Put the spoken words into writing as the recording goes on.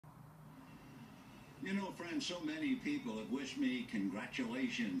You know, friends, so many people have wished me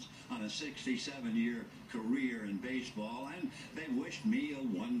congratulations on a 67-year career in baseball, and they've wished me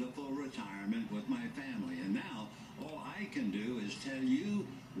a wonderful retirement with my family. And now, all I can do is tell you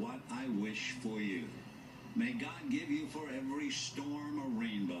what I wish for you. May God give you for every storm a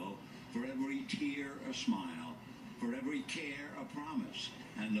rainbow, for every tear a smile, for every care a promise,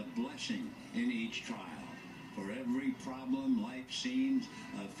 and a blessing in each trial. For every problem life seems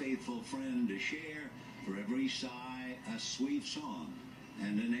a faithful friend to share, for every sigh a sweet song,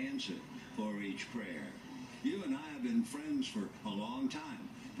 and an answer for each prayer. You and I have been friends for a long time,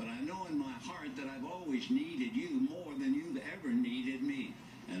 but I know in my heart that I've always needed you more than you've ever needed me.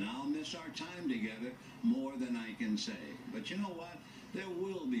 And I'll miss our time together more than I can say. But you know what? There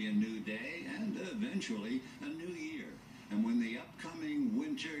will be a new day and eventually a new year. And when the upcoming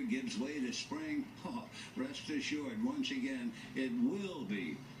winter gives way to spring, rest assured, once again, it will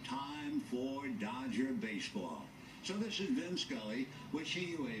be time for Dodger baseball. So this is Vin Scully wishing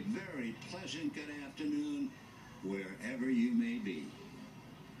you a very pleasant good afternoon wherever you may be.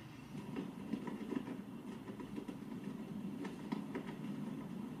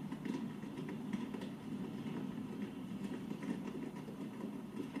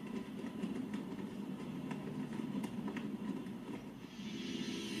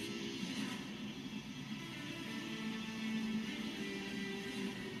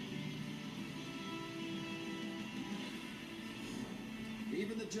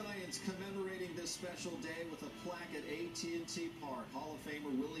 Even the Giants commemorating this special day with a plaque at AT&T Park. Hall of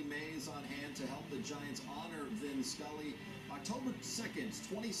Famer Willie Mays on hand to help the Giants honor Vin Scully. October 2nd,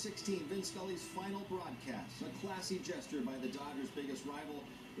 2016, Vin Scully's final broadcast. A classy gesture by the Dodgers' biggest rival.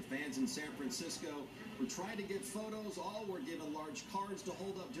 The fans in San Francisco were trying to get photos. All were given large cards to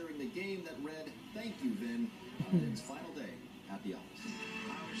hold up during the game that read, "Thank you, Vin," on Vin's final day at the office.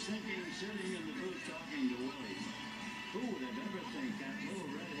 I was thinking, sitting in the booth talking to Willie, who would have ever think that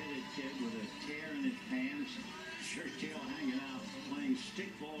little red-headed kid with a tear in his pants, shirt tail hanging out, playing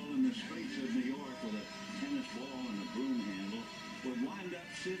stickball in the streets of New York with a tennis ball and a broom handle, would wind up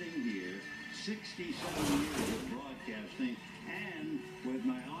sitting here 67 years of broadcasting and with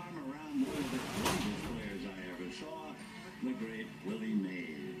my arm around one of the greatest players I ever saw, the great Willie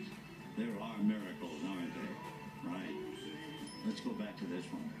Mays. There are miracles, aren't there? Right. Let's go back to this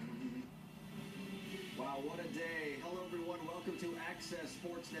one. Wow, what a day. Hello, everyone. Welcome to Access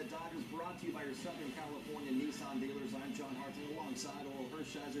SportsNet Dodgers, brought to you by your Southern California Nissan dealers. I'm John Hartung, alongside Orel,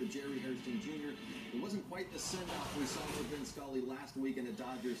 Hershiser, Jerry Hairston Jr. It wasn't quite the send-off we saw for Vin Scully last weekend at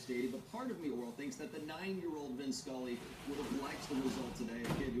Dodger Stadium, but part of me, Orel, thinks that the 9-year-old Vin Scully would have liked the result today,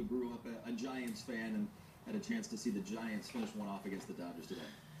 a kid who grew up a Giants fan and had a chance to see the Giants finish one off against the Dodgers today.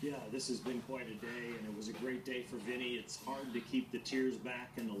 Yeah, this has been quite a day, and it was a great day for Vinny. It's hard to keep the tears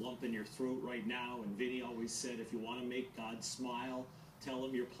back and the lump in your throat right now, and Vinny always said, if you want to make God smile, tell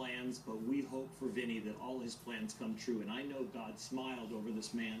him your plans, but we hope for Vinny that all his plans come true, and I know God smiled over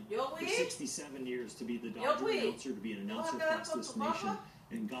this man for 67 years to be the Dodger announcer, to be an announcer across this nation,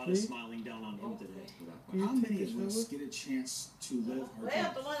 and God is smiling down on him today. How many of us get a chance to live our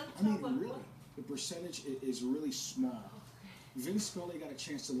dreams? I mean, really, the percentage is really small. Vin Scully got a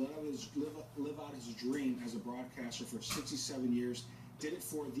chance to live out his dream as a broadcaster for 67 years, did it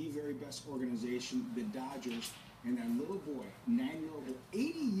for the very best organization, the Dodgers, and that little boy, 9-year-old,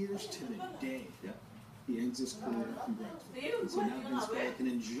 80 years to the day, he ends his career. Congrats. So now Vin Scully can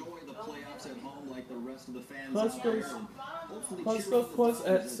enjoy the playoffs at home like the rest of the fans out there, and hopefully cheer on the Dodgers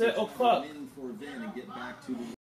as they try to win for Vin and get back to the